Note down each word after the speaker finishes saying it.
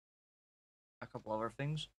a couple other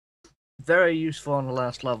things. Very useful on the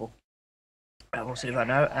last level. I will say that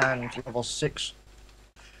now, and level 6.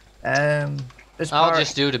 This I'll part,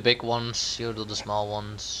 just do the big ones, you do the small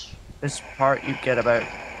ones. this part you get about,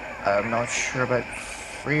 I'm not sure about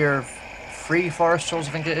three forest trolls,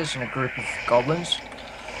 I think it is, and a group of goblins.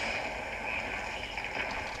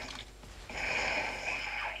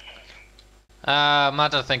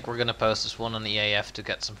 Matt, I think we're gonna post this one on EAF to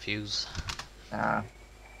get some views.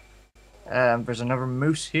 There's another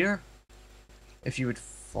moose here. If you would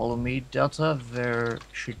follow me, Delta, there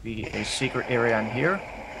should be a secret area in here.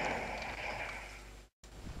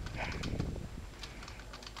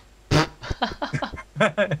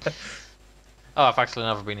 Oh, I've actually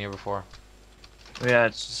never been here before. Yeah,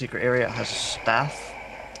 it's a secret area. It has a staff.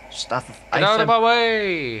 Staff of ice. Get out of my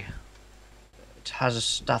way! It has a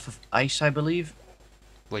staff of ice, I believe.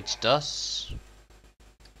 Which does...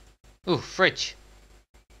 Ooh, fridge.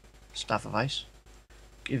 Staff of ice.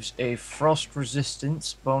 Gives a frost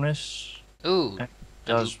resistance bonus. Ooh.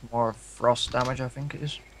 Does more frost damage, I think it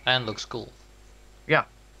is. And looks cool. Yeah.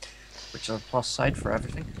 Which is a plus side for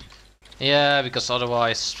everything. Yeah, because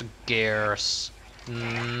otherwise gears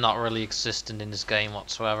not really existent in this game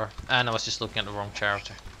whatsoever. And I was just looking at the wrong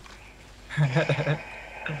character.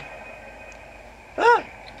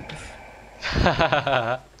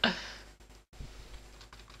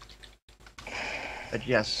 But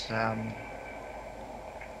yes,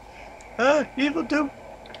 Evil Doom!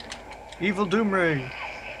 Evil Doom Ray!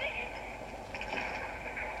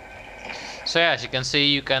 So yeah, as you can see,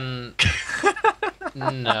 you can...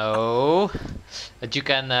 No. That you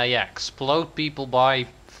can, yeah, explode people by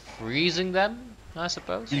freezing them, I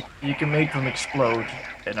suppose. You can make them explode,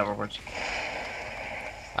 in other words.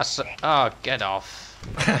 Oh, get off.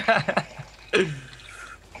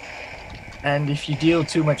 And if you deal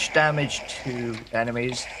too much damage to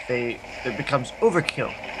enemies, it becomes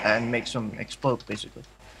overkill and makes them explode, basically.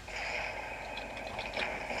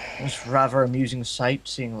 It's rather amusing sight,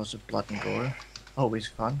 seeing lots of blood and gore. Always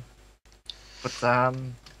fun. But,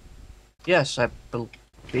 yes, I believe...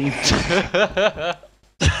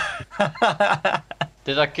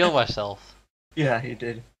 Did I kill myself? Yeah, you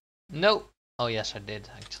did. No. Oh yes, I did,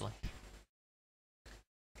 actually.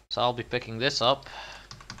 So I'll be picking this up.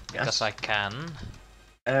 Yes. Because I can.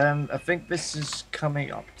 I think this is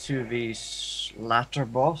coming up to the latter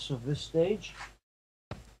boss of this stage.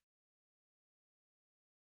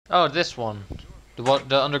 Oh, this one.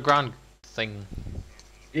 The underground thing.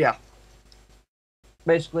 Yeah.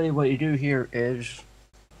 Basically, what you do here is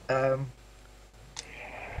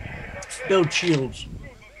build shields.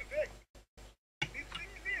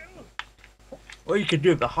 Or you could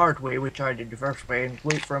do it the hard way, which I did the first way, and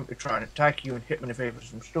wait for him to try and attack you and hit him in the face with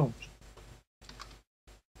some stones.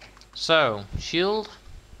 So, shield.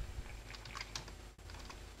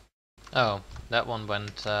 Oh, that one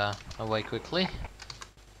went away quickly.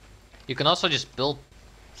 You can also just build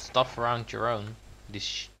stuff around your own.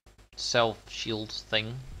 This self-shield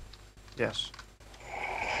thing. Yes.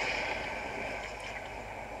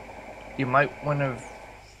 You might want to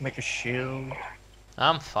make a shield.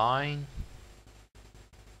 I'm fine.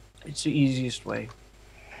 It's the easiest way.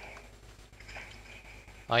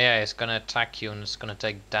 Oh yeah, it's gonna attack you and it's gonna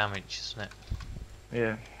take damage, isn't it?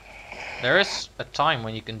 Yeah. There is a time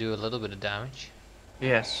when you can do a little bit of damage.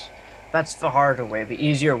 Yes. That's the harder way. The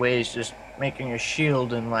easier way is just making a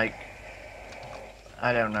shield and, like,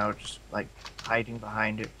 I don't know, just like hiding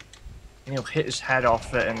behind it. And he'll hit his head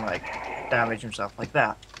off it and, like, damage himself like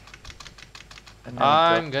that. And then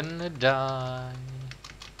I'm gonna die.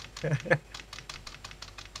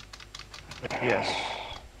 But yes.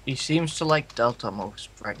 He seems to like Delta most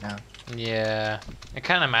right now. Yeah, I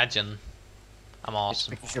can't imagine. I'm awesome.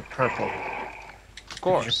 Because you're purple. Of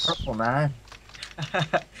course. You're purple, man.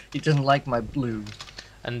 He doesn't like my blue.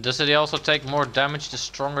 And does it also take more damage the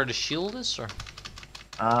stronger the shield is, or?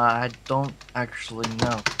 I don't actually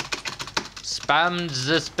know. Spam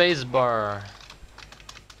the spacebar.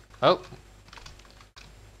 Oh.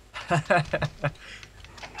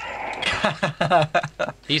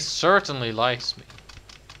 He certainly likes me.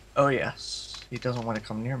 Oh yes, he doesn't want to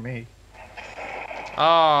come near me.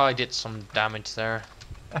 Oh, I did some damage there.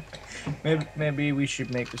 Maybe we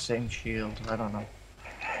should make the same shield. I don't know.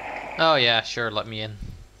 Oh yeah, sure, let me in.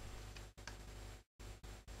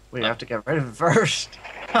 We have to get rid of it first.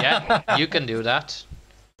 Yeah, you can do that.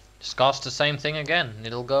 Just cast the same thing again,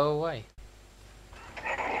 it'll go away.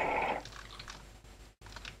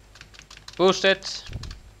 Boost it.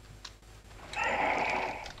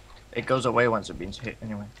 It goes away once it being hit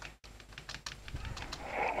anyway.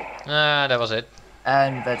 Ah, that was it.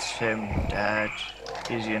 And that's him dead.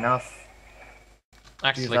 Easy enough. Do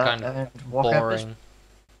Actually, that kind of and walk out this, boring.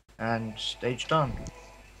 and stage done.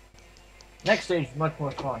 Next stage is much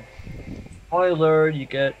more fun. Spoiler, you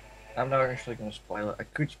get. I'm not actually gonna spoil it. I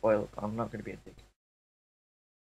could spoil it, but I'm not gonna be a dick.